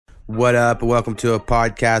What up? Welcome to a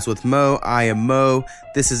podcast with Mo. I am Mo.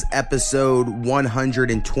 This is episode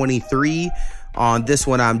 123. On this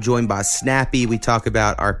one, I'm joined by Snappy. We talk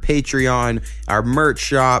about our Patreon, our merch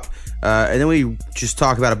shop, and then we just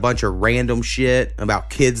talk about a bunch of random shit about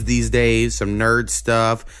kids these days, some nerd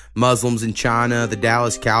stuff, Muslims in China, the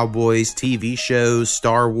Dallas Cowboys, TV shows,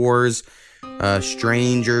 Star Wars,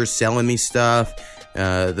 strangers selling me stuff.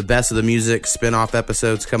 The best of the music spin-off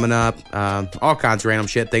episodes coming up, all kinds of random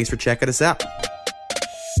shit. Thanks for checking us out.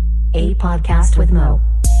 A podcast with Mo.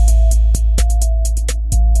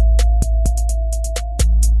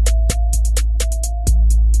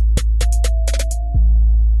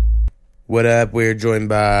 What up? We're joined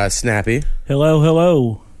by Snappy.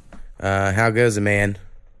 Hello. How goes it, man?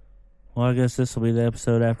 Well, I guess this will be the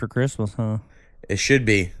episode after Christmas, huh? It should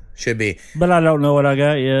be. But I don't know what I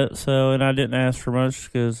got yet, and I didn't ask for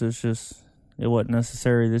much because it wasn't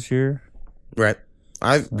necessary this year. Right.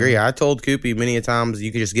 I agree. I told Koopy many a times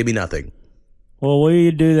you could just give me nothing. Well,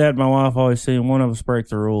 we do that. My wife always seen one of us break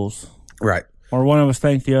the rules. Right. Or one of us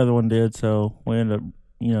think the other one did, so we end up,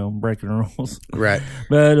 breaking the rules. Right.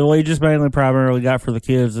 But we just primarily got for the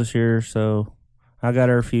kids this year, so I got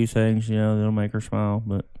her a few things, that'll make her smile.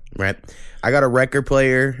 But right. I got a record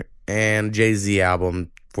player and Jay-Z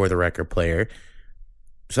album for the record player.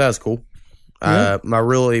 So that's cool. Yeah.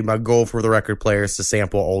 My goal for the record player is to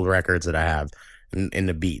sample old records that I have in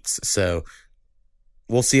the beats. So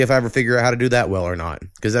we'll see if I ever figure out how to do that well or not.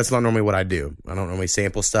 Because that's not normally what I do. I don't normally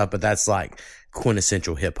sample stuff, but that's like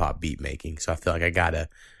quintessential hip hop beat making. So I feel like I gotta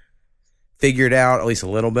figure it out at least a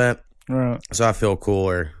little bit. Right. So I feel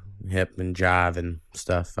cooler, hip and jive and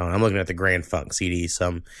stuff. I'm looking at the Grand Funk CD, so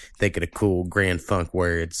I'm thinking of cool Grand Funk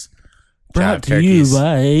words. Brought to you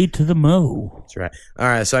by A to the Mo. That's right. All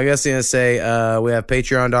right, so I guess I'm going to say we have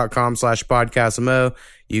patreon.com/podcastmo.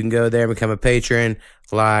 You can go there and become a patron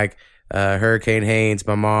like Hurricane Haynes,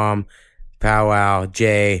 my mom, Powwow,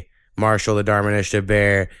 Jay, Marshall, the Dharma Initiative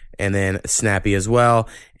Bear, and then Snappy as well.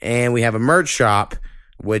 And we have a merch shop,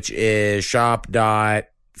 which is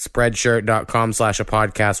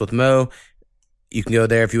shop.spreadshirt.com/a-podcast-with-mo. You can go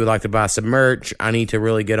there if you would like to buy some merch. I need to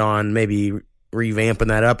really get on maybe revamping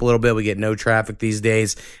that up a little bit. We get no traffic these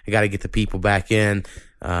days. I got to get the people back in.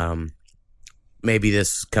 Maybe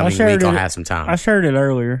this coming week I'll have some time. I shared it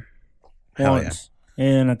earlier. Hell once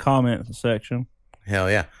in a comment section. Hell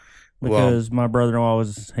yeah. Because my brother-in-law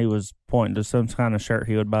was pointing to some kind of shirt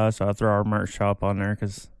he would buy, so I threw our merch shop on there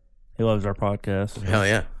because he loves our podcast. So. Hell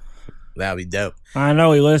yeah. That would be dope. I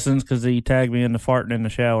know he listens because he tagged me into farting in the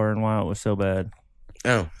shower and why it was so bad.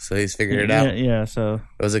 Oh, so he's figured it out. Yeah, so.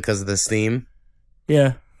 Was it because of this theme?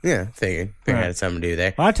 Yeah. Yeah, figured it had something to do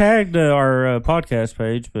there. I tagged our podcast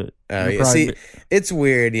page, but... it's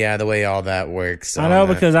weird, the way all that works. I know,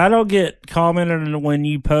 because I don't get commented when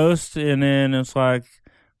you post, and then it's like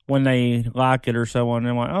when they like it or someone,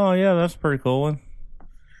 I'm like, oh, yeah, that's a pretty cool one.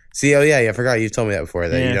 See, I forgot you told me that before,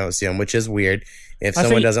 that you don't see them, which is weird. If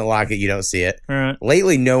someone doesn't like it, you don't see it. Right.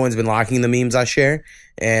 Lately, no one's been liking the memes I share,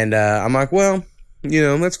 and I'm like, well,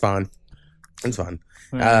 that's fine. It's fine.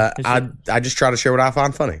 I just try to share what I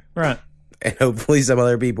find funny. Right. And hopefully some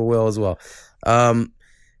other people will as well. Something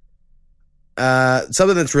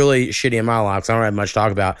that's really shitty in my life, because I don't have much to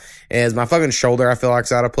talk about, is my fucking shoulder I feel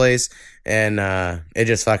like's out of place. And it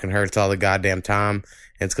just fucking hurts all the goddamn time.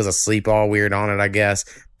 And it's because I sleep all weird on it, I guess.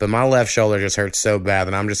 But my left shoulder just hurts so bad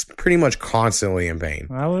that I'm just pretty much constantly in pain.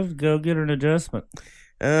 I would go get an adjustment.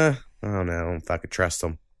 I don't know. I don't fucking trust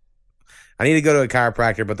them. I need to go to a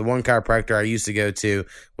chiropractor, but the one chiropractor I used to go to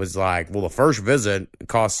was like, well, the first visit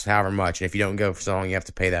costs however much, and if you don't go for so long, you have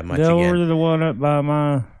to pay that much again. Go over to the one up by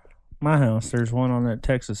my house. There's one on that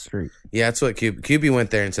Texas street. Yeah, that's what QB went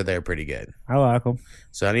there and said they were pretty good. I like them.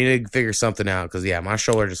 So I need to figure something out because, my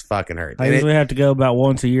shoulder just fucking hurts. I usually have to go about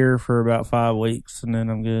once a year for about 5 weeks, and then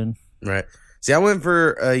I'm good. Right. See, I went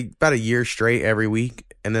for about a year straight every week.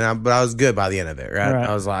 And then but I was good by the end of it, right?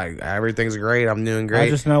 I was like, everything's great. I'm doing great. I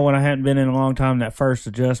just know when I hadn't been in a long time, that first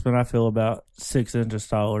adjustment, I feel about 6 inches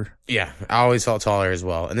taller. Yeah, I always felt taller as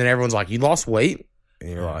well. And then everyone's like, you lost weight?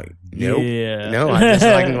 And you're like, nope. Yeah. No, I just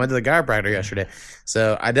went to the chiropractor yesterday.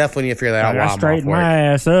 So I definitely need to figure that out while I'm off work. I straighten my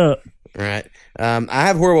ass up. Right. I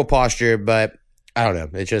have horrible posture, but I don't know.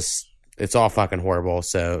 It's all fucking horrible.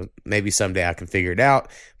 So maybe someday I can figure it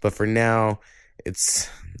out. But for now, I'm just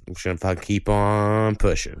going to keep on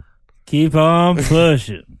pushing. Keep on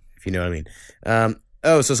pushing. If you know what I mean.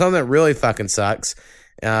 So something that really fucking sucks.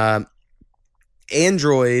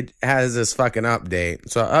 Android has this fucking update.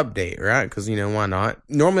 So I update, right? Because, why not?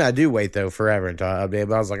 Normally I do wait, though, forever until I update.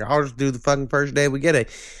 But I was like, I'll just do the fucking first day we get it.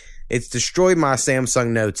 it's destroyed my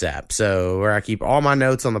Samsung Notes app. So where I keep all my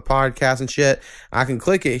notes on the podcast and shit, I can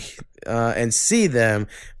click it and see them.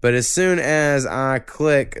 But as soon as I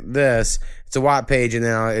click this, it's a white page, and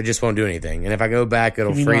then it just won't do anything. And if I go back,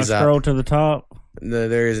 it'll Can you freeze not up. scroll to the top? No,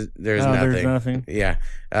 there's Oh, nothing. there's nothing. Yeah.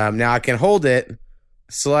 Now I can hold it,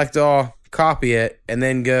 select all, copy it, and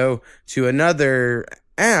then go to another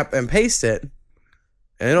app and paste it,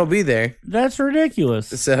 and it'll be there. That's ridiculous.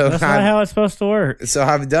 So That's not how it's supposed to work. So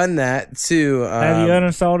I've done that too. Have you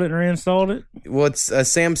uninstalled it and reinstalled it? Well, it's a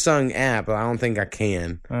Samsung app. But I don't think I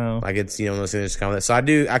can. Oh. Like it's those things come with it. So I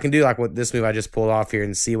can do like what this move I just pulled off here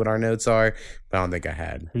and see what our notes are. But I don't think I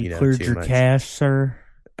had. You cleared too your much. cache, sir?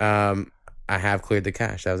 I have cleared the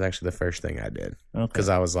cache. That was actually the first thing I did Okay. because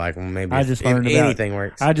I was like, well, maybe I just learned about anything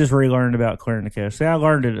works. I just relearned about clearing the cache. See, I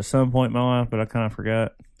learned it at some point in my life, but I kind of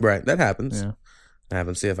forgot. Right, that happens. Yeah. That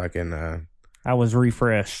happens. See if I can. I was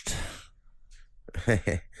refreshed.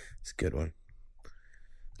 It's a good one.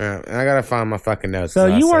 All right, I gotta find my fucking notes. So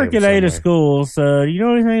I you saved work them at Ada somewhere. Schools. Do you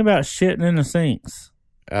know anything about shitting in the sinks?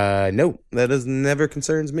 Nope, never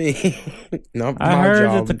concerns me. Not I my heard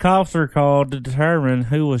job. that the cops are called to determine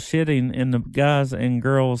who was shitting in the guys' and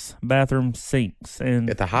girls' bathroom sinks. And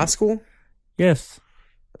At the high school. yes,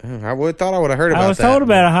 I would thought I would have heard about. I was that. told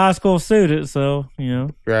about a high school student. So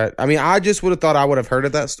Right. I mean, I just would have thought I would have heard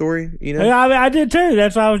of that story. Yeah, I did too.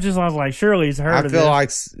 That's why I was like, surely he's heard I of feel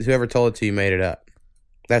this. like whoever told it to you made it up.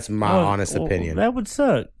 That's my honest opinion. That would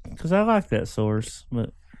suck because I like that source.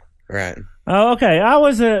 But Right. oh, okay. I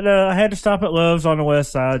was at. I had to stop at Love's on the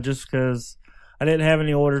west side just because I didn't have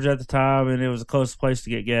any orders at the time, and it was the closest place to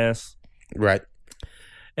get gas. Right.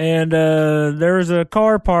 And there was a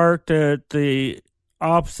car parked at the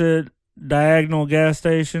opposite diagonal gas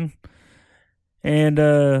station, and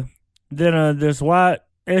then this white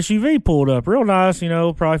SUV pulled up, real nice,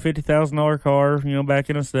 probably $50,000 car, back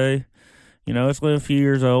in its day. It's a few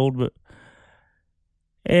years old, but.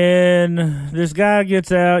 And this guy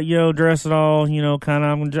gets out, dressed all, kind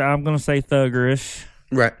of, I'm going to say thuggerish.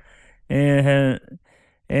 Right. And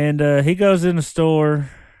he goes in the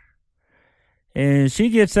store, and she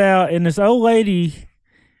gets out, and this old lady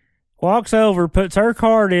walks over, puts her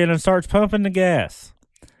card in, and starts pumping the gas.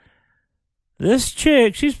 This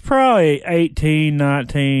chick, she's probably 18,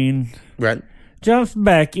 19. Right. Jumps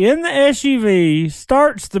back in the SUV,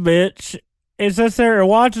 starts the bitch, and sits there and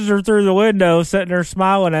watches her through the window, sitting there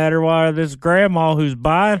smiling at her while this grandma who's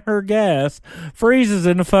buying her gas freezes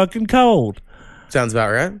in the fucking cold. Sounds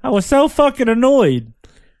about right. I was so fucking annoyed.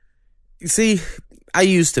 See, I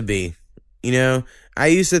used to be, I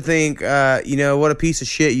used to think, what a piece of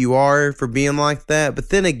shit you are for being like that. But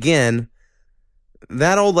then again,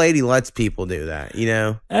 that old lady lets people do that,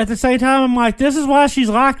 At the same time, I'm like, this is why she's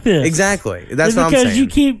like this. Exactly. That's It's what I'm saying. because you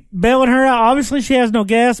keep bailing her out. Obviously, she has no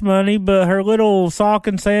gas money, but her little sock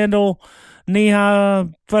and sandal, knee-high,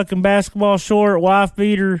 fucking basketball short, wife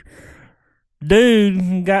beater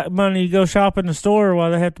dude got money to go shop in the store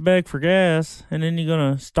while they have to beg for gas, and then you're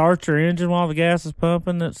gonna start your engine while the gas is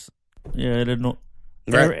pumping. It didn't.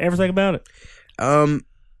 Right. Everything about it.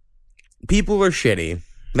 People are shitty.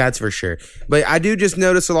 That's for sure. But I do just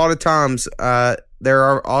notice a lot of times there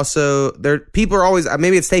are also people are always,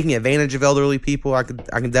 maybe it's taking advantage of elderly people. I can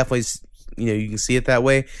definitely, you can see it that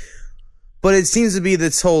way. But it seems to be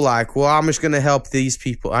this whole like, well, I'm just going to help these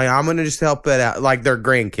people. I'm going to just help it out, like their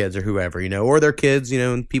grandkids or whoever, or their kids,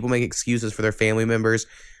 and people make excuses for their family members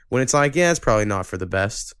when it's like, yeah, it's probably not for the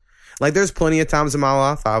best. Like there's plenty of times in my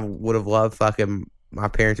life I would have loved fucking my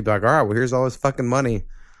parents to be like, all right, well, here's all this fucking money.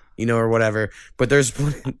 Or whatever. But that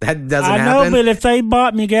doesn't happen. I know, but if they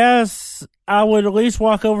bought me gas, I would at least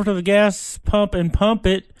walk over to the gas pump and pump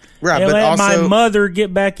it. Right, and but let also, my mother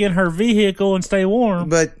get back in her vehicle and stay warm.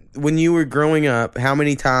 But when you were growing up, how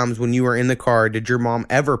many times when you were in the car did your mom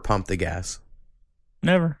ever pump the gas?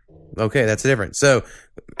 Never. Okay, that's different. So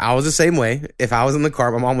I was the same way. If I was in the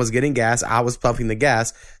car, my mom was getting gas, I was pumping the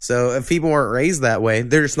gas. So if people weren't raised that way,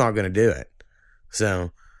 they're just not going to do it.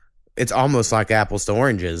 So it's almost like apples to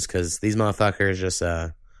oranges because these motherfuckers just,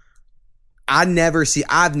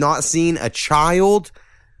 I've not seen a child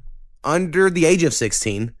under the age of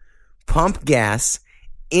 16 pump gas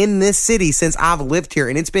in this city since I've lived here.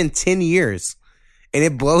 And it's been 10 years. And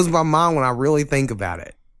it blows my mind when I really think about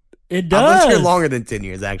it. It does. I've lived here longer than 10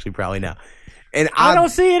 years, actually, probably now. And I don't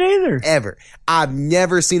see it either. Ever. I've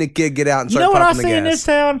never seen a kid get out and You start know what I pumping the see gas. in this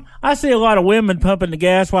town? I see a lot of women pumping the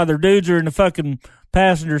gas while their dudes are in the fucking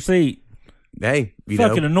passenger seat. Hey,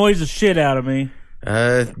 Fucking annoys the shit out of me.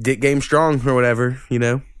 Dick game strong or whatever,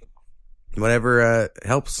 whatever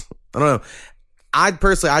helps. I don't know. I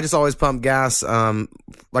just always pump gas. Like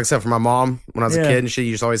I said, for my mom when I was a kid and shit,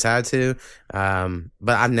 you just always had to.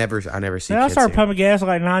 But I never see. I kids started here. pumping gas at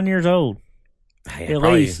like 9 years old. Yeah, At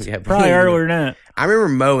least, probably earlier than that. I remember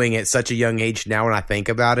mowing at such a young age. Now when I think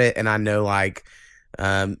about it, and I know like,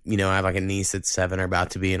 I have like a niece that's 7 or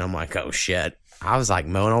about to be, and I'm like, oh shit, I was like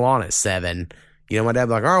mowing a lawn at 7. My dad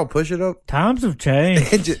be like, all right, I'll push it up. Times have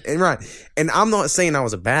changed. And I'm not saying I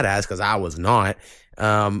was a badass because I was not.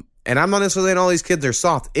 And I'm not necessarily saying all these kids are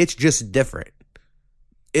soft. It's just different.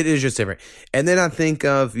 It is just different. And then I think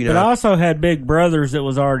of, But I also had big brothers that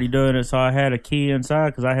was already doing it, so I had a key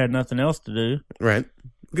inside because I had nothing else to do. Right.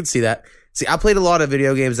 You can see that. See, I played a lot of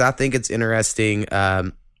video games. I think it's interesting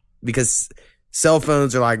because cell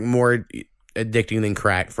phones are like more addicting than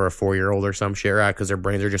crack for a 4-year-old or some shit, right? Because their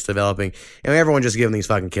brains are just developing. And everyone just giving these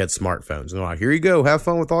fucking kids smartphones. And they're like, here you go. Have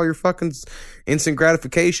fun with all your fucking instant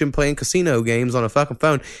gratification playing casino games on a fucking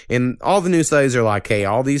phone. And all the new studies are like, hey,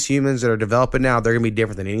 all these humans that are developing now, they're going to be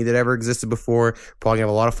different than any that ever existed before. Probably have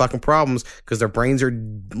a lot of fucking problems because their brains are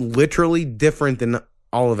literally different than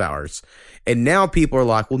all of ours. And now people are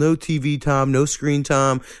like, well, no TV time, no screen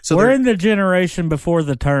time. So we're in the generation before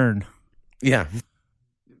the turn. Yeah.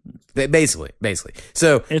 Basically.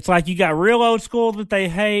 So it's like you got real old school that they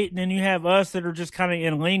hate, and then you have us that are just kind of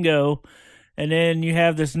in lingo, and then you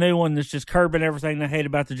have this new one that's just curbing everything they hate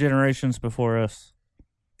about the generations before us.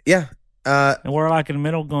 Yeah. And we're like in the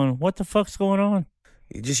middle going, what the fuck's going on?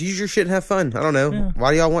 You just use your shit and have fun. I don't know. Yeah.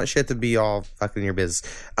 Why do y'all want shit to be all fucking your business?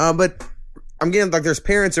 But I'm getting like there's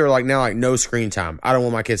parents that are like now like no screen time. I don't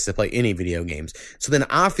want my kids to play any video games. So then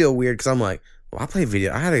I feel weird because I'm like, well,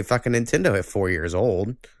 I had a fucking Nintendo at 4 years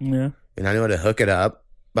old. Yeah. And I knew how to hook it up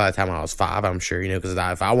by the time I was 5, I'm sure, because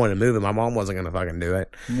if I wanted to move it, my mom wasn't going to fucking do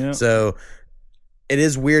it. Yeah. So it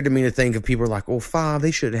is weird to me to think of people are like, well, 5,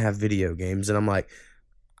 they should have video games. And I'm like,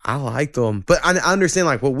 I like them. But I understand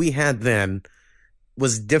like what we had then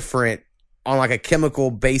was different on like a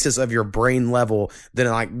chemical basis of your brain level than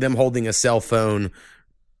like them holding a cell phone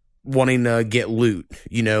wanting to get loot.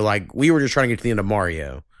 Like we were just trying to get to the end of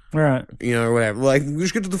Mario. Right. Or whatever. Like,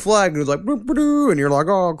 just get to the flag, and it was like, and you're like,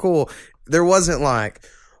 oh, cool. There wasn't like,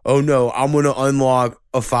 oh no, I'm going to unlock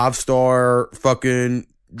a 5-star fucking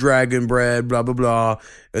dragon bread, blah, blah, blah.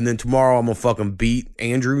 And then tomorrow I'm going to fucking beat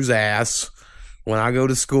Andrew's ass when I go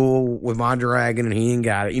to school with my dragon and he ain't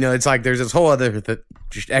got it. It's like there's this whole other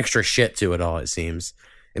just extra shit to it all, it seems.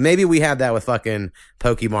 And maybe we had that with fucking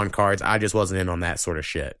Pokemon cards. I just wasn't in on that sort of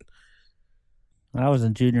shit. I was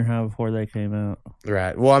in junior high before they came out.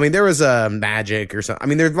 Right. Well, I mean, there was Magic or something. I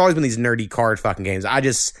mean, there's always been these nerdy card fucking games. I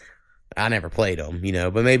never played them,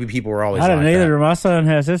 but maybe people were always I didn't like either. that. My son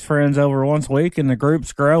has his friends over once a week, and the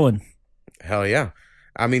group's growing. Hell yeah.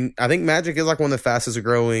 I mean, I think Magic is like one of the fastest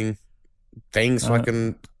growing things.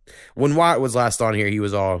 Fucking when Wyatt was last on here, he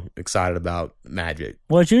was all excited about Magic.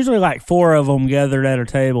 Well, it's usually like 4 of them gathered at a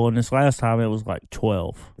table, and this last time it was like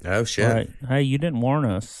 12. Oh, shit. Like, hey, you didn't warn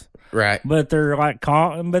us. Right. But they're like,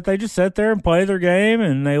 but they just sit there and play their game,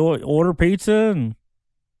 and they order pizza and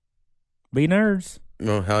be nerds.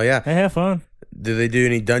 Oh, hell yeah. They have fun. Do they do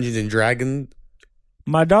any Dungeons and Dragons?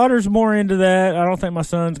 My daughter's more into that. I don't think my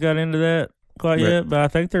son's got into that quite yet, but I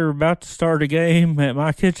think they're about to start a game at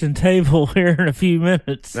my kitchen table here in a few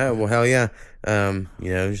minutes. Oh, well, hell yeah.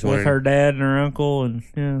 Just with her dad and her uncle, and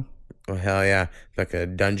yeah. Oh, hell yeah. Like a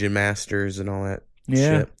Dungeon Masters and all that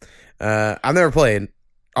shit. I've never played.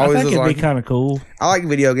 I think it'd be kind of cool. I like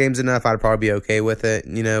video games enough. I'd probably be okay with it,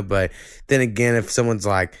 but then again, if someone's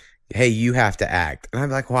like, hey, you have to act, and I'm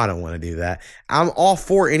like, well, I don't want to do that. I'm all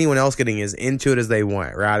for anyone else getting as into it as they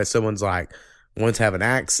want, right? If someone's like, wants to have an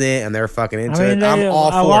accent and they're fucking into it, I'm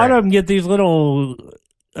all for it. A lot of them get these little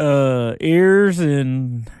ears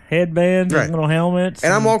and headbands and little helmets.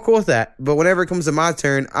 And I'm all cool with that. But whenever it comes to my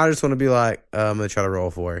turn, I just want to be like, I'm going to try to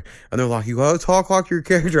roll for it. And they're like, you got to talk like your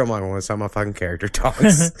character. I'm like, well, that's how my fucking character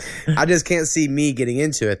talks. I just can't see me getting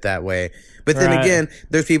into it that way. But then again,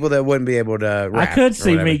 there's people that wouldn't be able to rap. I could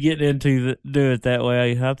see me getting into do it that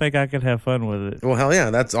way. I think I could have fun with it. Well, hell yeah.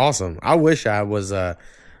 That's awesome. I wish I was...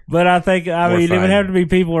 But I think, it would have to be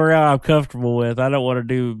people around I'm comfortable with. I don't want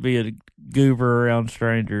to be a goober around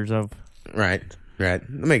strangers. Right. That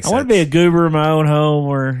makes sense. I want to be a goober in my own home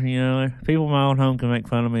where, people in my own home can make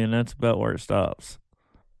fun of me, and that's about where it stops.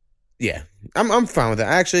 Yeah. I'm fine with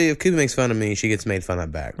that. Actually, if Kuba makes fun of me, she gets made fun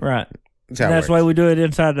of back. Right. That's why we do it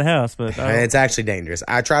inside the house. But it's actually dangerous.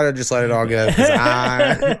 I try to just let it all go because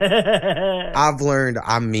I've learned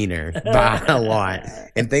I'm meaner by a lot.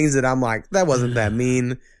 And things that I'm like, that wasn't that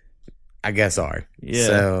mean. I guess are. Yeah.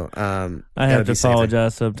 So I have to safer.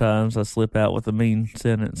 apologize sometimes. I slip out with a mean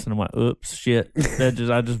sentence and I'm like, oops, shit. I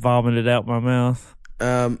just vomited out my mouth.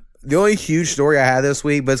 The only huge story I had this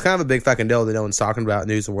week, but it's kind of a big fucking deal that no one's talking about in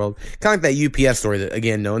the news and world. Kind of like that UPS story that,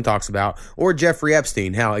 again, no one talks about. Or Jeffrey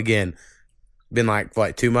Epstein, how, again, been like,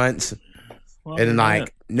 what, 2 months? Well, And then,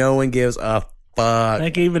 like, no one gives a I fuck.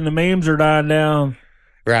 think even the memes are dying down.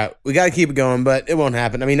 Right. We got to keep it going, but it won't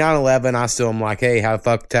happen. I mean, 9/11, I still am like, hey, how the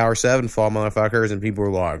fuck Tower 7 fall, motherfuckers? And people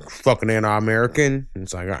are like, fucking anti-American. And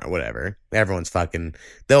it's like, all right, whatever. Everyone's fucking,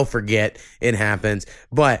 they'll forget. It happens.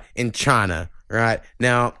 But in China, right?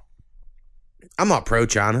 Now, I'm not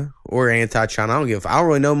pro-China or anti-China. I don't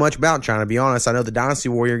really know much about China, to be honest. I know the Dynasty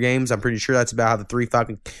Warrior games. I'm pretty sure that's about how the 3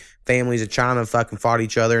 fucking families of China fucking fought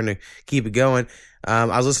each other and to keep it going. I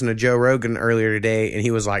was listening to Joe Rogan earlier today, and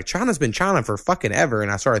he was like, China's been China for fucking ever.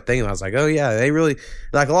 And I started thinking, I was like, oh yeah, they really,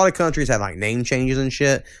 like a lot of countries have like name changes and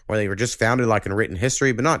shit where they were just founded like in written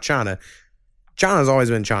history, but not China. China's always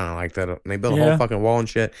been China like that. And they built a whole fucking wall and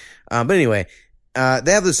shit. But anyway, they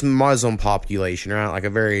have this Muslim population, right? Like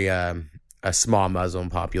a very, a small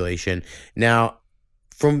Muslim population. Now,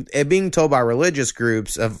 from it being told by religious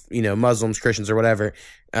groups of, Muslims, Christians, or whatever,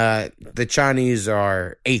 the Chinese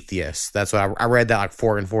are atheists. That's what I read that like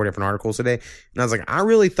 4 different articles today. And I was like, I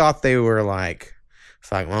really thought they were like,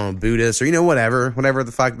 Buddhists or, whatever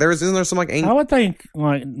the fuck. Isn't there some like I would think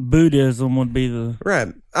like Buddhism would be the right.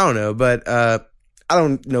 I don't know, but I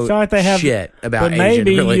don't know so like they have, shit about but Asian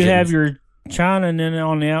maybe religions. you have your China and then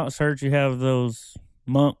on the outskirts you have those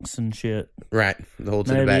monks and shit. Right. The whole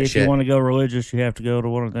Maybe Tibet if shit. you want to go religious, you have to go to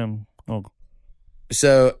one of them. Oh.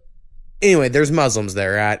 So anyway, there's Muslims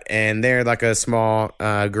there, right? And they're like a small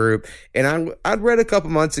group. And I'd read a couple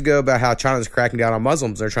months ago about how China's cracking down on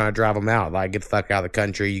Muslims. They're trying to drive them out. Like, get the fuck out of the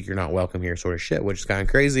country. You're not welcome here sort of shit, which is kind of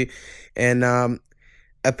crazy. And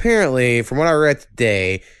apparently, from what I read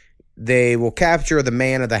today, they will capture the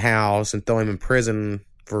man of the house and throw him in prison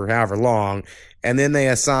for however long. And then they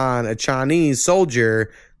assign a Chinese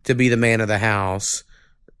soldier to be the man of the house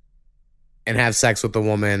and have sex with the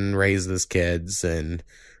woman, raise his kids, and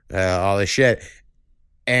all this shit.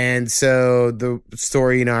 And so the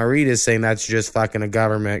story, I read is saying that's just fucking a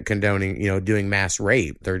government condoning, doing mass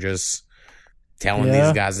rape. They're just telling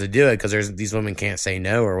these guys to do it because these women can't say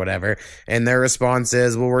no or whatever. And their response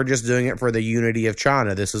is, well, we're just doing it for the unity of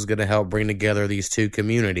China. This is going to help bring together these two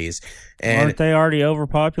communities. And aren't they already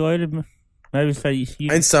overpopulated? Maybe say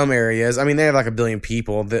in some areas. I mean, they have like 1 billion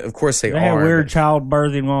people. Of course they are. They have weird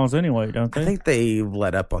childbirthing laws anyway, don't they? I think they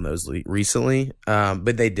let up on those recently,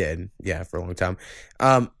 but they did, for a long time.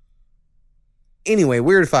 Anyway,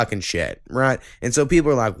 weird fucking shit, right? And so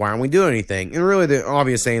people are like, why aren't we doing anything? And really the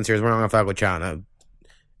obvious answer is we're not going to fuck with China.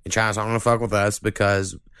 And China's not going to fuck with us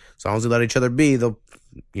because as long as we let each other be, they'll,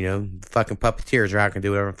 fucking puppeteers are out and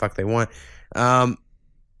do whatever the fuck they want.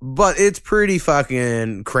 But it's pretty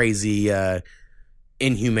fucking crazy,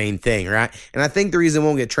 inhumane thing, right? And I think the reason it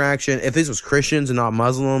won't get traction, if this was Christians and not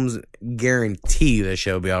Muslims, guarantee this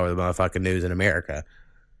show will be all over the motherfucking news in America.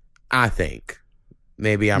 I think.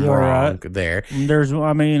 Maybe I'm wrong there.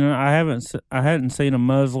 I hadn't seen a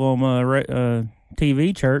Muslim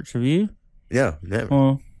TV church. Have you? No,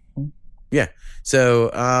 never. Yeah.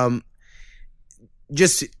 So,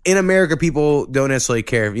 just in America, people don't necessarily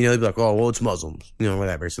care. They'd be like, oh, well, it's Muslims,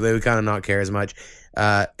 whatever. So they would kind of not care as much.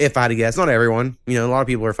 If I had to guess, not everyone. A lot of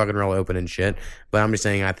people are fucking real open and shit. But I'm just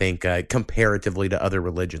saying, I think comparatively to other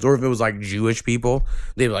religions, or if it was like Jewish people,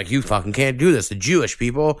 they'd be like, you fucking can't do this. The Jewish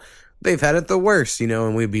people, they've had it the worst,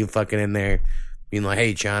 and we'd be fucking in there being like,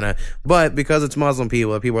 hey, China. But because it's Muslim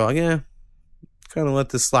people are like, yeah, kind of let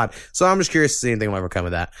this slide. So I'm just curious to see anything will ever come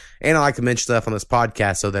of that. And I like to mention stuff on this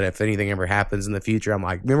podcast so that if anything ever happens in the future, I'm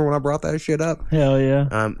like, remember when I brought that shit up? Hell yeah.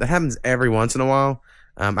 That happens every once in a while.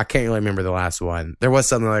 I can't really remember the last one. There was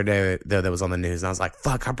something the other day though that was on the news, and I was like,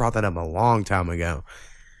 fuck, I brought that up a long time ago.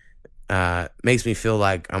 Makes me feel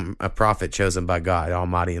like I'm a prophet chosen by God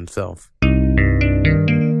Almighty himself.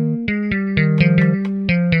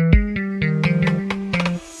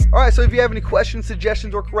 All right, so if you have any questions,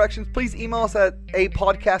 suggestions, or corrections, please email us at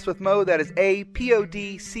apodcastwithmo. That is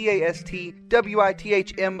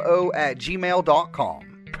apodcastwithmo@gmail.com.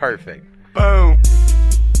 Perfect. Boom.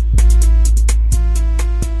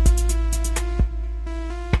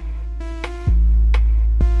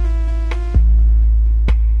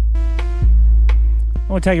 I'm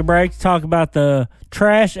going to take a break to talk about the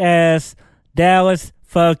trash-ass Dallas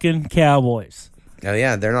fucking Cowboys. Oh,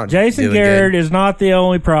 yeah, they're not Jason doing Garrett good. is not the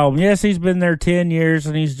only problem. Yes, he's been there 10 years,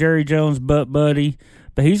 and he's Jerry Jones' butt buddy,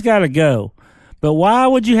 but he's got to go. But why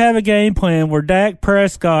would you have a game plan where Dak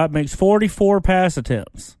Prescott makes 44 pass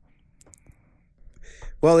attempts?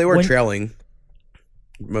 Well, they were trailing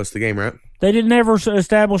most of the game, right? They didn't ever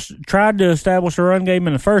tried to establish a run game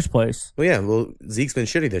in the first place. Well, yeah. Well, Zeke's been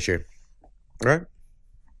shitty this year, right?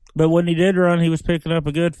 But when he did run, he was picking up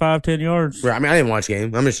a good 5-10 yards. Right. I mean, I didn't watch the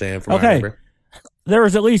game. I'm just saying from what I remember. There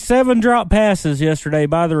was at least 7 drop passes yesterday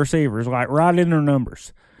by the receivers, like right in their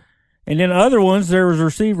numbers. And then other ones, there was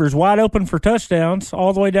receivers wide open for touchdowns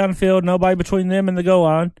all the way down the field, nobody between them and the goal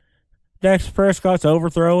line. Dak Prescott's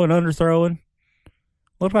overthrowing, underthrowing.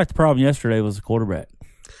 Looked like the problem yesterday was the quarterback.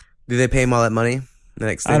 Did they pay him all that money? That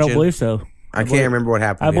extension? I don't believe so. I can't remember what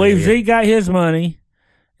happened. I believe Zeke got his money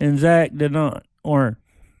and Zach did not. Or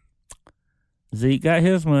Zeke got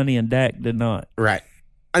his money and Dak did not. Right.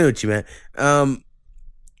 I know what you meant.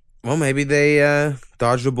 Well, maybe they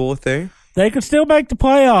dodged a bullet there. They could still make the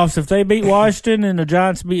playoffs if they beat Washington and the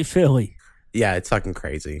Giants beat Philly. Yeah, it's fucking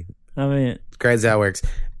crazy. I mean, it's crazy how it works.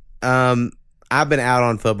 I've been out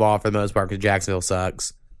on football for the most part because Jacksonville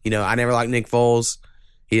sucks. You know, I never liked Nick Foles.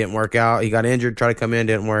 He didn't work out. He got injured, tried to come in,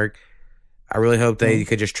 didn't work. I really hope they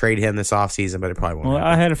could just trade him this offseason, but it probably won't happen.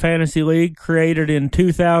 I had a fantasy league created in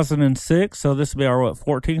 2006, so this will be our,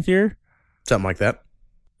 14th year? Something like that.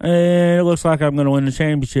 And it looks like I'm going to win the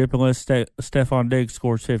championship unless Stephon Diggs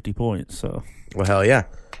scores 50 points. So, well, hell yeah.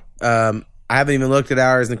 I haven't even looked at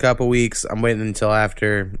ours in a couple weeks. I'm waiting until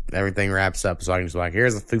after everything wraps up so I can just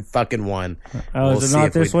here's a fucking one. Is it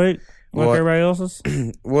not this week? Like everybody else's?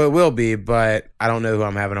 Well, it will be, but I don't know who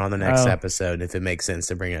I'm having on the next episode, if it makes sense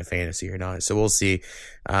to bring up fantasy or not. So we'll see.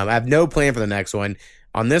 I have no plan for the next one.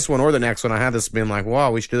 On this one or the next one, I have this being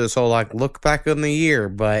wow, we should do this whole look back on the year,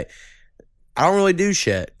 but I don't really do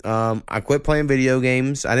shit. I quit playing video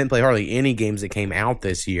games. I didn't play hardly any games that came out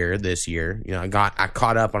this year. You know, I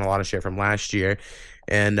caught up on a lot of shit from last year.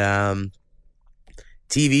 And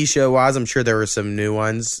TV show wise, I'm sure there were some new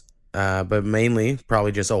ones. But mainly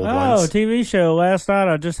probably just old ones. Oh, TV show. Last night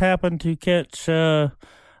I just happened to catch the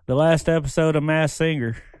last episode of Masked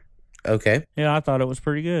Singer. Okay. Yeah, I thought it was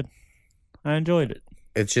pretty good. I enjoyed it.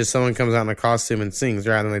 It's just someone comes out in a costume and sings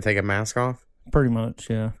rather than they take a mask off? Pretty much,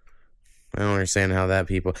 yeah. I don't understand how that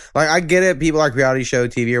people... I get it. People like reality show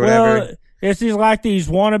TV or whatever. Well, it's just like these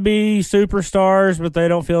wannabe superstars, but they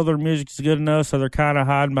don't feel their music is good enough, so they're kind of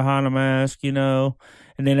hiding behind a mask, you know.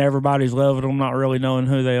 And then everybody's loving them, not really knowing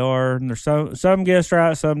who they are. And there's some guessed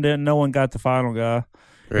right, some didn't. No one got the final guy.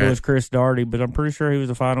 Right. It was Chris Darty, but I'm pretty sure he was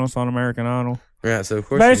a finalist on American Idol. Yeah, so of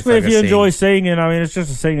course. Basically, if you enjoy singing, I mean, it's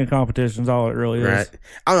just a singing competition is all it really is. Right.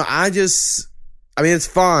 I don't know. I mean, it's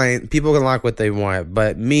fine. People can like what they want.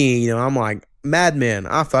 But me, you know, I'm like, Mad Men.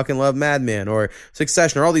 I fucking love Mad Men. Or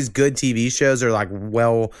Succession. Or all these good TV shows are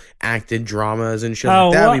well-acted dramas and shit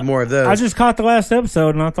like that. Would be more of those. I just caught the last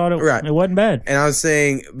episode, and I thought it wasn't bad. And I was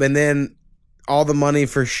saying, but then all the money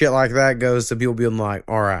for shit like that goes to people being like,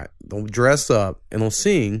 all right, they'll dress up and they'll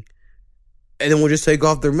sing, and then we'll just take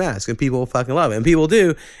off their mask, and people will fucking love it. And people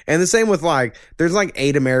do. And the same with there's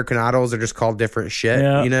 8 American Idols. They're just called different shit,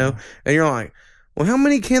 you know? And you're like, well, how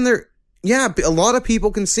many can there... Yeah, a lot of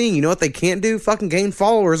people can sing. You know what they can't do? Fucking gain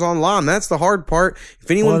followers online. That's the hard part.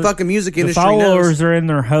 If anyone in the fucking music industry knows... The followers are in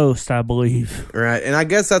their host, I believe. Right, and I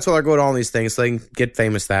guess that's why they're going to all these things, so they can get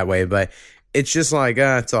famous that way. But it's just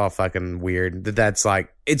it's all fucking weird. That's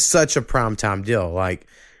it's such a primetime deal. And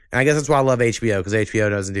I guess that's why I love HBO, because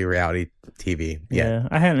HBO doesn't do reality TV yet. Yeah,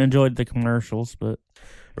 I hadn't enjoyed the commercials, but...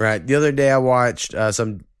 Right, the other day I watched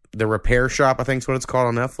The Repair Shop, I think is what it's called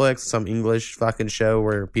on Netflix. Some English fucking show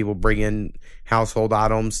where people bring in household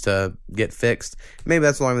items to get fixed. Maybe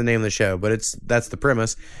that's the name of the show, but that's the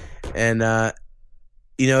premise. And,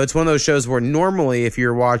 you know, it's one of those shows where normally if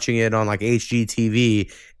you're watching it on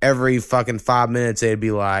HGTV, every fucking 5 minutes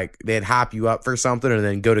they'd hype you up for something and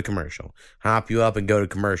then go to commercial. Hype you up and go to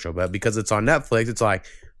commercial. But because it's on Netflix, it's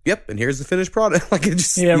yep, and here's the finished product.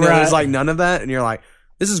 There's none of that. And you're like,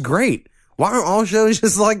 this is great. Why aren't all shows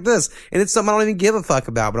just like this? And it's something I don't even give a fuck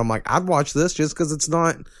about. But I'm like, I'd watch this just because it's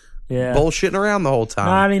not bullshitting around the whole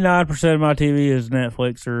time. 99% of my TV is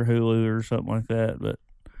Netflix or Hulu or something like that. But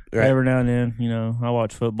every now and then, you know, I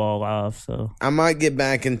watch football live. So I might get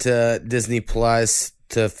back into Disney Plus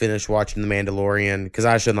to finish watching The Mandalorian because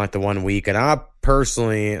I shouldn't the 1 week. And I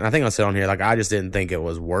personally, and I think I said on here, I just didn't think it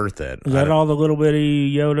was worth it. Is that all the little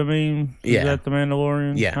bitty Yoda meme? Yeah. Is that The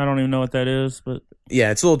Mandalorian? Yeah. I don't even know what that is, but...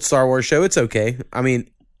 Yeah, it's a little Star Wars show. It's okay. I mean,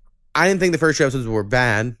 I didn't think the first 2 episodes were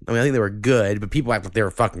bad. I mean, I think they were good, but people act like they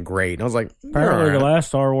were fucking great. And I was like, apparently the last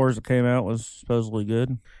Star Wars that came out was supposedly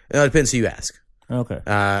good. It depends who you ask. Okay.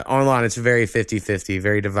 Online, it's very 50-50,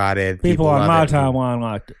 very divided. People on my timeline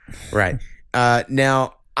liked it. Right.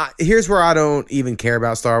 Now, here's where I don't even care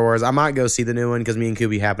about Star Wars. I might go see the new one because me and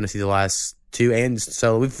Kubi happened to see the last 2 and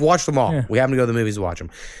Solo. We've watched them all. Yeah. We happen to go to the movies to watch them.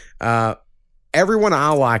 Everyone I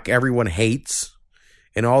like, everyone hates.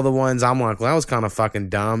 And all the ones I'm like, well, that was kind of fucking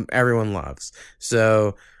dumb, everyone loves.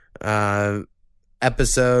 So,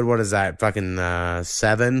 episode, what is that? Fucking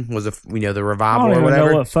 7 was the revival I don't or even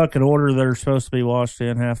whatever. know what fucking order they're supposed to be watched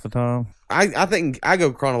in half the time. I think I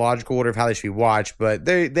go chronological order of how they should be watched, but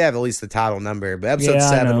they have at least the title number. But episode Yeah, I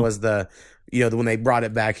 7 know. was the when they brought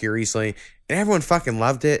it back here recently, and everyone fucking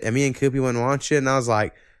loved it. And me and Koopy went and watched it, and I was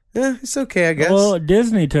like, it's okay, I guess. Well,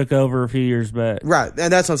 Disney took over a few years back. Right,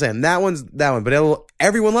 and that's what I'm saying. That one, but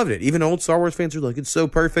everyone loved it. Even old Star Wars fans were like, "It's so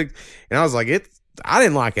perfect," and I was like, I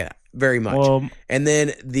didn't like it very much. Well, And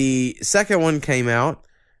then the second one came out,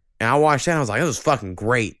 and I watched that, and I was like, "It was fucking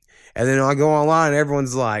great." And then I go online, and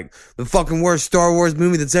everyone's like, "The fucking worst Star Wars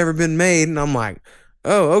movie that's ever been made," and I'm like,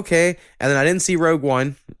 "Oh, okay." And then I didn't see Rogue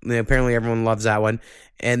One. And apparently, everyone loves that one.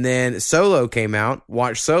 And then Solo came out.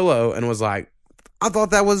 Watched Solo, and was like, I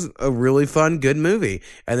thought that was a really fun, good movie.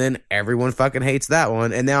 And then everyone fucking hates that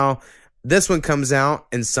one. And now this one comes out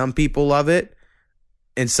and some people love it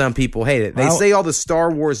and some people hate it. They say all the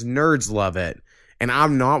Star Wars nerds love it. And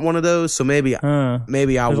I'm not one of those, so maybe I 'cause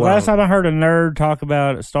won't. the last time I heard a nerd talk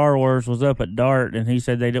about Star Wars was up at Dart, and he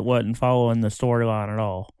said they wasn't following the storyline at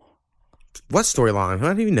all. What storyline?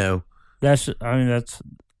 How do you know?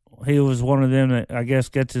 He was one of them that I guess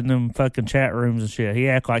gets in them fucking chat rooms and shit. He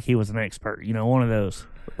act like he was an expert, one of those.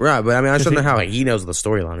 Right, but I mean, I just don't know how he knows what the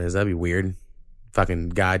storyline is. That'd be weird. Fucking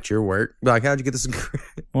guy at your work. Be like, how'd you get this?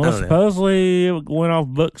 Well, supposedly it went off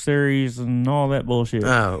book series and all that bullshit.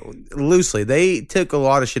 Oh, loosely. They took a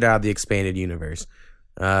lot of shit out of the expanded universe.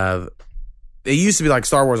 It used to be like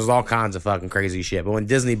Star Wars was all kinds of fucking crazy shit, but when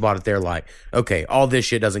Disney bought it, they're like, okay, all this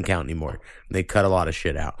shit doesn't count anymore. They cut a lot of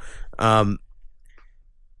shit out.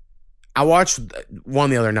 I watched one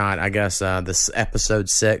the other night, I guess, this episode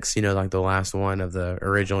 6, like the last one of the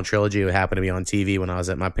original trilogy. It happened to be on TV when I was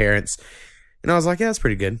at my parents'. And I was like, yeah, that's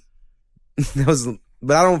pretty good.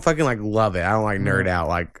 But I don't fucking love it. I don't nerd out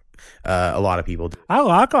like a lot of people do.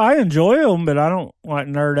 I enjoy them, but I don't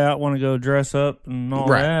nerd out, want to go dress up and all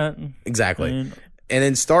that. Exactly. And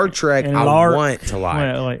then Star Trek, I LARP. want to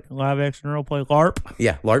like. Wait, live action role play LARP.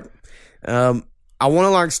 Yeah, LARP. I want to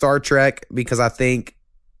like Star Trek because I think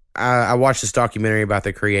I watched this documentary about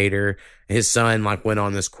the creator. His son went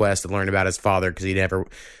on this quest to learn about his father because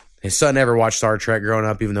his son never watched Star Trek growing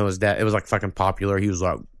up, even though his dad, it was fucking popular. He was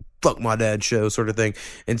like, fuck my dad's show sort of thing.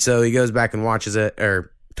 And so he goes back and watches it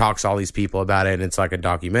or talks to all these people about it. And it's like a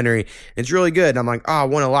documentary. It's really good. And I'm like, oh, I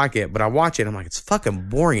want to like it. But I watch it. And I'm like, it's fucking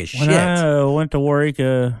boring as shit. When I went to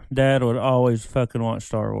Waurika, Dad would always fucking watch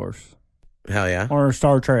Star Wars. Hell yeah. Or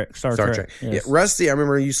Star Trek. Star Trek. Yes. Yes. Yeah, Rusty, I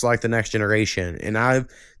remember he used to like The Next Generation. And I've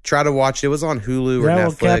tried to watch it. It was on Hulu Is or that Netflix.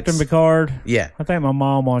 what Captain Picard? Yeah. I think my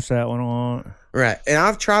mom watched that one a lot. Right. And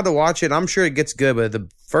I've tried to watch it. I'm sure it gets good, but the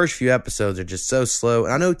first few episodes are just so slow.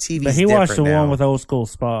 And I know TV's But he watched the now. one with old school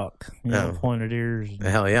Spock. Oh. Pointed ears.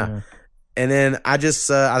 Hell yeah. And then I just,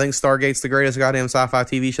 I think Stargate's the greatest goddamn sci-fi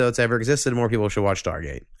TV show that's ever existed. More people should watch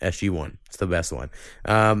Stargate. SG-1. It's the best one.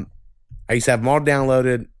 I used to have them all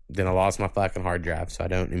downloaded. Then I lost my fucking hard drive, so I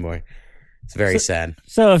don't anymore. It's very sad.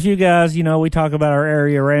 So if you guys, we talk about our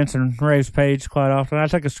area rants and raves page quite often. I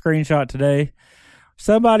took a screenshot today.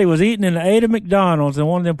 Somebody was eating in the Ada McDonald's, and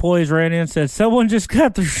one of the employees ran in and said, someone just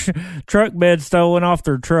got their truck bed stolen off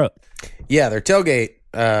their truck. Yeah, their tailgate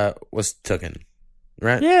was taken,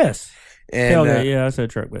 right? Yes. And, Tailgate, yeah, I said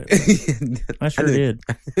truck bed. I sure did.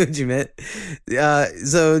 What you meant?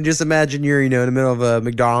 So just imagine you're, in the middle of a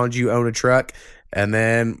McDonald's, you own a truck, and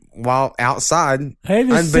then while outside, Hey,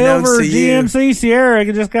 the unbeknownst silver to you- GMC Sierra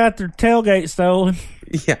just got their tailgate stolen.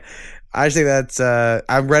 Yeah. I just think that's,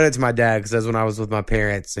 I read it to my dad because that's when I was with my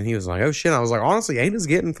parents, and he was like, oh shit. I was like, honestly, Ada's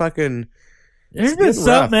getting fucking, There's It's been getting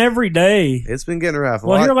something rough. every day. it's been getting rough.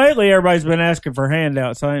 Well, Well, here lately, everybody's been asking for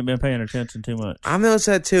handouts, so I ain't been paying attention too much. I've noticed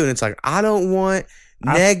that too, and it's like, I don't want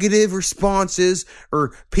negative responses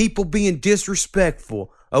or people being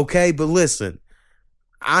disrespectful, okay? But listen,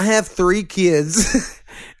 I have 3 kids,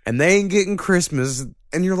 and they ain't getting Christmas,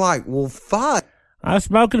 and you're like, well, fuck. I was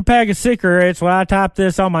smoking a pack of cigarettes while I typed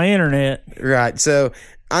this on my internet. Right. So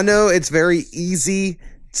I know it's very easy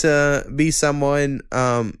to be someone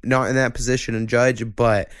not in that position and judge,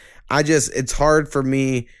 but it's hard for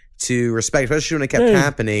me to respect, especially when it kept Dude,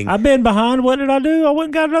 happening. I've been behind. What did I do? I went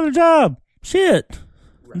and got another job. Shit.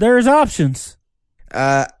 There's options.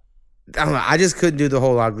 I don't know. I just couldn't do the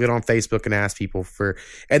whole get on Facebook and ask people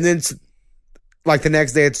and then the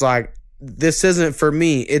next day it's like, this isn't for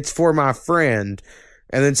me. It's for my friend.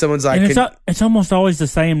 And then someone's like, And it's almost always the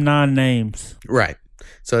same 9 names. right.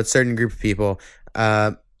 So it's a certain group of people.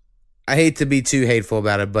 I I hate to be too hateful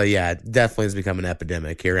about it, but yeah, it definitely has become an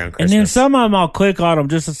epidemic here around Christmas. And then some of them, I'll click on them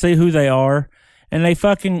just to see who they are. And they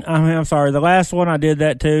fucking, I'm sorry, the last one I did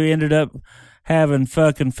that to ended up having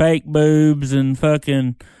fucking fake boobs and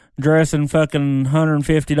fucking dressing fucking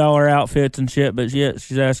 $150 outfits and shit, but yet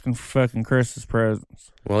she's asking for fucking Christmas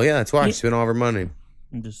presents. Well, yeah, that's why she spent all of her money.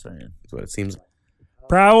 I'm just saying. That's what it seems.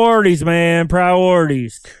 Priorities, man.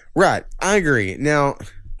 Priorities. Right. I agree. Now,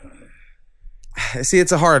 see,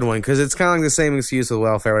 it's a hard one because it's kind of like the same excuse with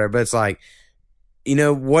welfare or whatever, but it's like, you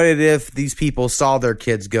know, what if these people saw their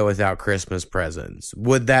kids go without Christmas presents?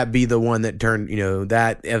 Would that be the one that turned, you know,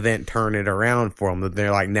 that event turn it around for them? That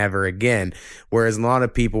they're like, never again. Whereas a lot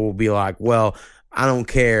of people will be like, well, I don't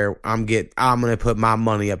care. I'm going to put my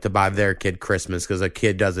money up to buy their kid Christmas because a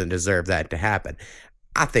kid doesn't deserve that to happen.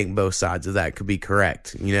 I think both sides of that could be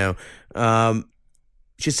correct, you know.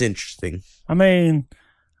 Just interesting. I mean,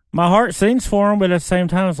 my heart sings for them, but at the same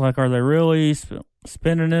time, it's like, are they really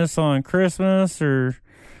spending this on Christmas or?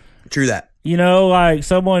 True that. You know, like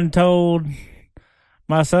someone told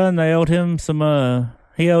my son they owed him some.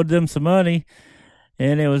 He owed them some money,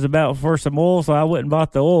 and it was about for some oil. So I went and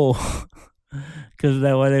bought the oil because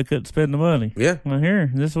that way they couldn't spend the money. Yeah. Well,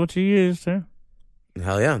 here, this is what you used. Huh?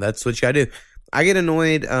 Hell yeah, that's what you gotta do. I get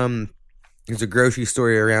annoyed. There's a grocery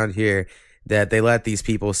store around here that they let these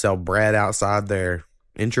people sell bread outside their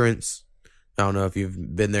entrance. I don't know if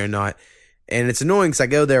you've been there or not. And it's annoying because I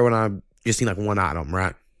go there when I just need like one item,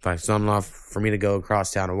 right? If I something off for me to go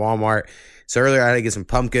across town to Walmart. So earlier I had to get some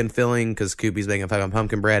pumpkin filling because Koopy's making fucking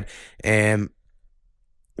pumpkin bread. And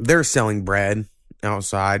they're selling bread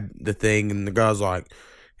outside the thing. And the guy's like,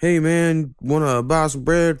 hey man, want to buy some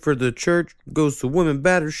bread for the church? Goes to women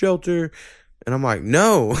battered shelter. And I'm like,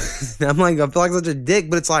 no. I'm like, I feel like such a dick,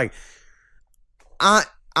 but it's like, I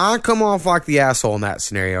come off like the asshole in that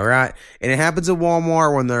scenario, right? And it happens at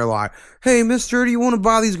Walmart when they're like, hey, mister, do you want to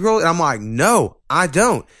buy these girls? And I'm like, no, I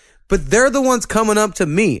don't. But they're the ones coming up to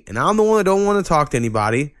me, and I'm the one that don't want to talk to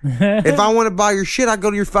anybody. If I want to buy your shit, I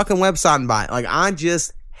go to your fucking website and buy it. Like, I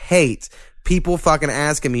just hate people fucking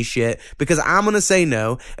asking me shit because I'm going to say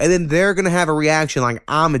no, and then they're going to have a reaction like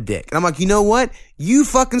I'm a dick. And I'm like, you know what? You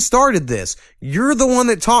fucking started this. You're the one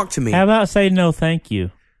that talked to me. How about say no thank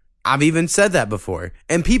you? I've even said that before.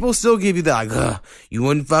 And people still give you that, like, ugh, you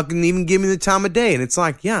wouldn't fucking even give me the time of day. And it's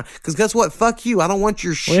like, yeah, because guess what? Fuck you. I don't want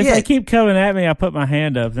your shit. Well, if they keep coming at me, I put my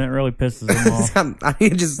hand up. And that really pisses them off. I need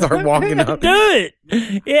to just start walking up. Do it.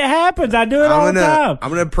 It happens. I do it all the time.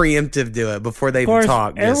 I'm going to preemptive do it before they even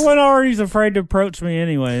talk. Everyone already is afraid to approach me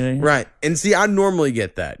anyway. Right. And see, I normally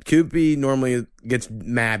get that. Koopy normally gets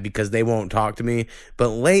mad because they won't talk to me. But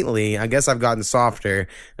lately, I guess I've gotten softer.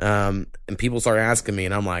 And people start asking me,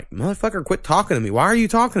 and I'm like, motherfucker, quit talking to me. Why are you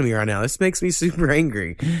talking to me right now? This makes me super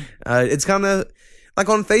angry. It's kind of like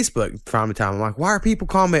on Facebook from time to time. I'm like, why are people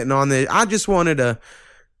commenting on this? I just wanted to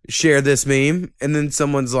share this meme. And then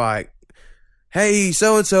someone's like, hey,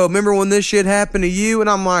 so-and-so, remember when this shit happened to you? And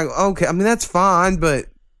I'm like, okay, I mean, that's fine, but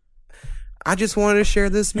I just wanted to share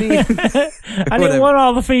this meme. I didn't want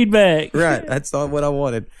all the feedback. Right, that's not what I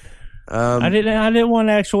wanted. I didn't want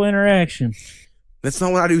actual interaction. That's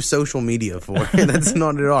not what I do social media for. That's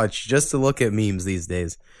not at all. It's just to look at memes these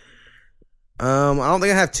days. I don't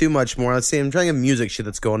think I have too much more. Let's see. I'm trying to get music shit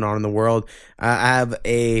that's going on in the world. I have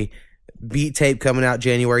a beat tape coming out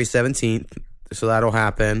January 17th, so that'll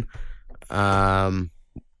happen.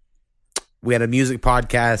 We had a music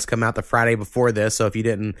podcast come out the Friday before this, so if you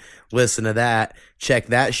didn't listen to that, check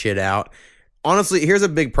that shit out. Honestly, here's a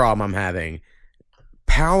big problem I'm having.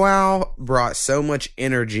 Powwow brought so much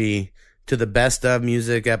energy to the Best of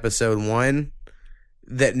Music episode 1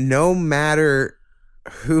 that no matter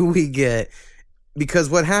who we get, because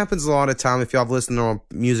what happens a lot of time, if y'all have listened to our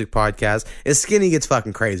music podcast, is Skinny gets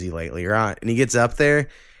fucking crazy lately, right? And he gets up there,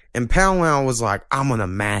 and Powwow was like, I'm gonna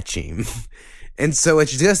match him. And so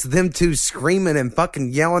it's just them two screaming and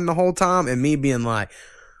fucking yelling the whole time, and me being like,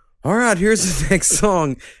 all right, here's the next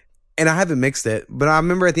song. And I haven't mixed it, but I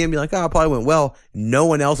remember at the end being like, oh, it probably went well. No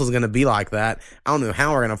one else is going to be like that. I don't know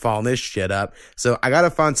how we're going to follow this shit up. So I got to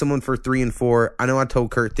find someone for 3 and 4. I know I told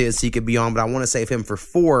Kurt this, he could be on, but I want to save him for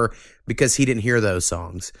 4 because he didn't hear those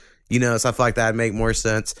songs. You know, stuff like that would make more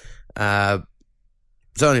sense. So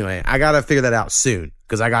anyway, I got to figure that out soon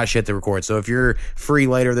because I got shit to record. So if you're free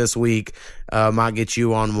later this week, might get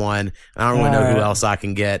you on one. I don't really know who else I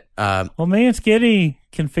can get. Well, me and Skinny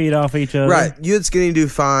can feed off each other. Right. You and Skinny do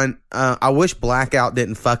fine. I wish Blackout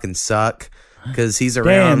didn't fucking suck because he's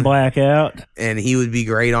around. Damn, Blackout. And he would be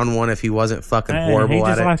great on one if he wasn't fucking horrible at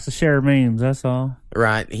it. He just likes to share memes, that's all.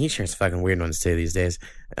 Right. He shares fucking weird ones too these days.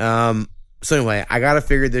 So anyway, I got to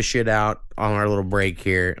figure this shit out on our little break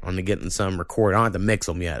here on the getting some record. I don't have to mix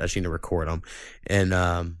them yet. I just need to record them.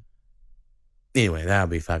 And anyway, that'll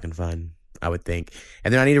be fucking fun, I would think.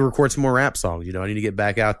 And then I need to record some more rap songs. I need to get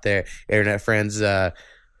back out there. Internet Friends, probably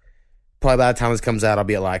by the time this comes out, I'll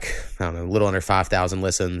be at like, I don't know, a little under 5,000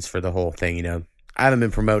 listens for the whole thing, I haven't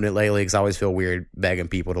been promoting it lately because I always feel weird begging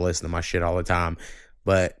people to listen to my shit all the time.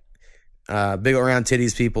 But big around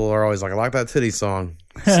titties people are always like, I like that titty song.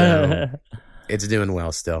 So it's doing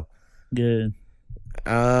well still. Good.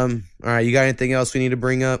 All right, you got anything else we need to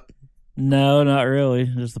bring up? No, not really.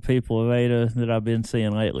 Just the people of Ada that I've been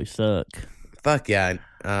seeing lately suck. Fuck yeah.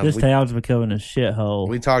 This town's becoming a shithole.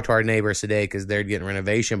 We talked to our neighbors today because they're getting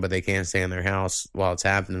renovation, but they can't stay in their house while it's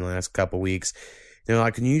happening in the last couple weeks. They're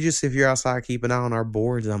like, can you just, if you're outside, keep an eye on our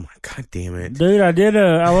boards? And I'm like, God damn it. Dude,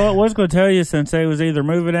 I was going to tell you, since they was either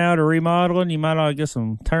moving out or remodeling, you might ought to get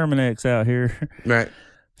some Terminex out here. Right.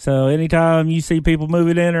 So anytime you see people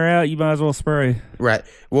moving in or out, you might as well spray. Right.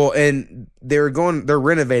 Well, and they're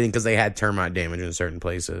renovating because they had termite damage in certain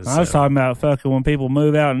places. I was talking about fucking when people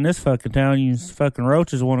move out in this fucking town, you fucking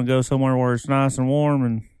roaches want to go somewhere where it's nice and warm.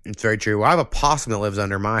 And it's very true. Well, I have a possum that lives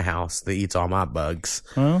under my house that eats all my bugs.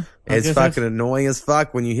 Well, it's fucking annoying as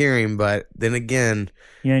fuck when you hear him, but then again,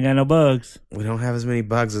 you ain't got no bugs. We don't have as many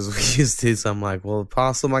bugs as we used to, so I'm like, well,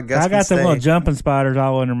 possum, I guess. I got them little jumping spiders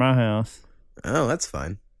all under my house. Oh, that's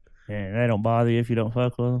fun. Yeah, they don't bother you if you don't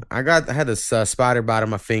fuck with them. I had this spider bite on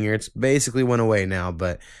my finger. It's basically went away now,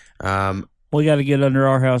 but we got to get under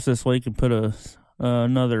our house this week and put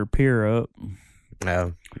another pier up.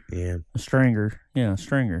 Oh, yeah. A stringer. Yeah, a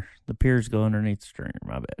stringer. The piers go underneath the stringer.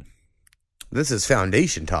 My bad. This is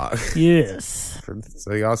foundation talk. Yes.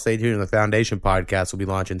 So y'all stay tuned. The foundation podcast will be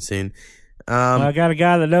launching soon. I got a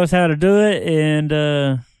guy that knows how to do it,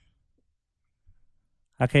 and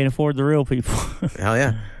I can't afford the real people. Hell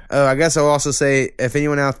yeah. Oh, I guess I'll also say, if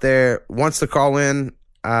anyone out there wants to call in,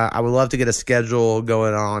 I would love to get a schedule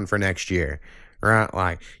going on for next year. Right?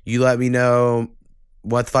 Like, you let me know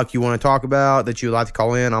what the fuck you want to talk about that you would like to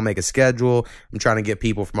call in. I'll make a schedule. I'm trying to get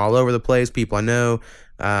people from all over the place, people I know.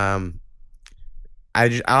 I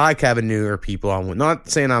like having newer people on. Not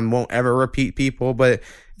saying I won't ever repeat people, but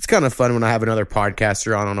it's kind of fun when I have another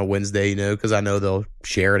podcaster on a Wednesday, because I know they'll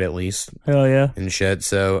share it at least. Hell yeah. And shit.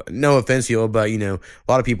 So no offense, but a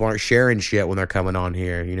lot of people aren't sharing shit when they're coming on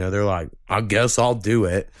here. They're like, I guess I'll do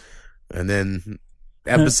it. And then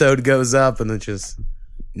episode goes up and it's just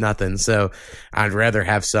nothing. So I'd rather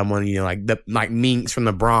have someone, like Minx from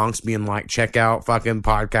the Bronx being like, check out fucking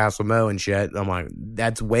Podcast with Mo and shit. I'm like,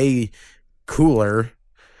 that's way cooler.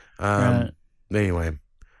 Right. Anyway,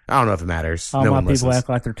 I don't know if it matters. All no my one people listens. act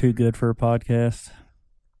like they're too good for a podcast.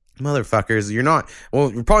 Motherfuckers,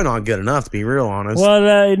 you're probably not good enough, to be real honest. Well,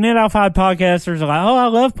 and then I'll find podcasters like, oh, I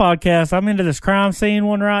love podcasts. I'm into this crime scene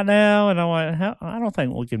one right now. And I'm like, I don't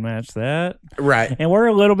think we can match that. Right. And we're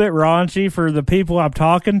a little bit raunchy for the people I'm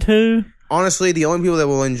talking to. Honestly, the only people that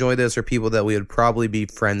will enjoy this are people that we would probably be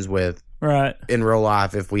friends with. Right. In real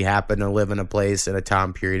life, if we happen to live in a place in a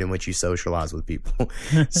time period in which you socialize with people.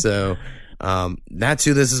 So that's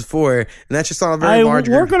who this is for. And that's just not a very large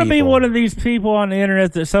group of people. We're going to be one of these people on the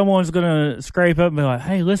internet that someone's going to scrape up and be like,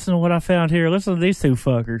 hey, listen to what I found here. Listen to these two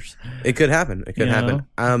fuckers. It could happen. It could happen.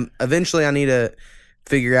 Eventually, I need to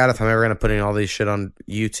figure out if I'm ever going to put in all these shit on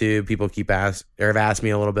YouTube. People have asked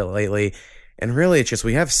me a little bit lately. And really, it's just,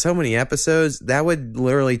 we have so many episodes that would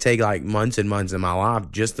literally take like months and months in my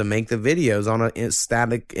life just to make the videos on a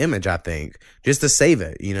static image, I think, just to save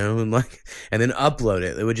it, and then upload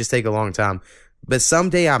it. It would just take a long time. But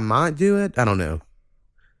someday I might do it. I don't know.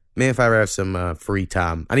 Maybe if I ever have some free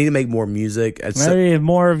time. I need to make more music. Maybe if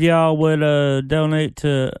more of y'all would donate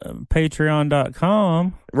to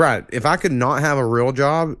patreon.com. Right. If I could not have a real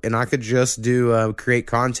job and I could just do create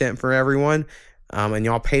content for everyone, and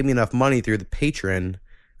y'all pay me enough money through the Patreon,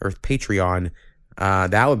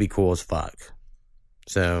 that would be cool as fuck.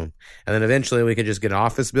 So, and then eventually we could just get an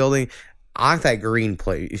office building. I like that green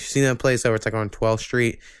place. You've seen that place over, it's like on 12th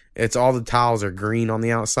Street. It's all the tiles are green on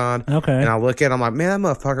the outside. Okay. And I look at it, I'm like, man,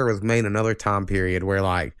 that motherfucker was made another time period where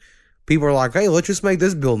like, people are like, hey, let's just make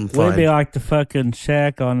this building fun. Would be like the fucking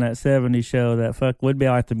shack on that 70s show. Would be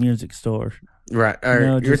like the music store. Right.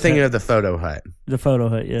 Or you're thinking of the Photo Hut. The Photo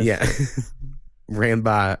Hut, yes. Yeah. Ran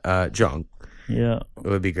by John. Yeah. It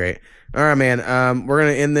would be great. All right, man. We're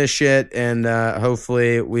going to end this shit, and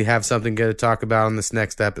hopefully we have something good to talk about on this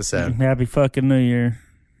next episode. Happy fucking New Year.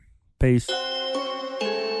 Peace.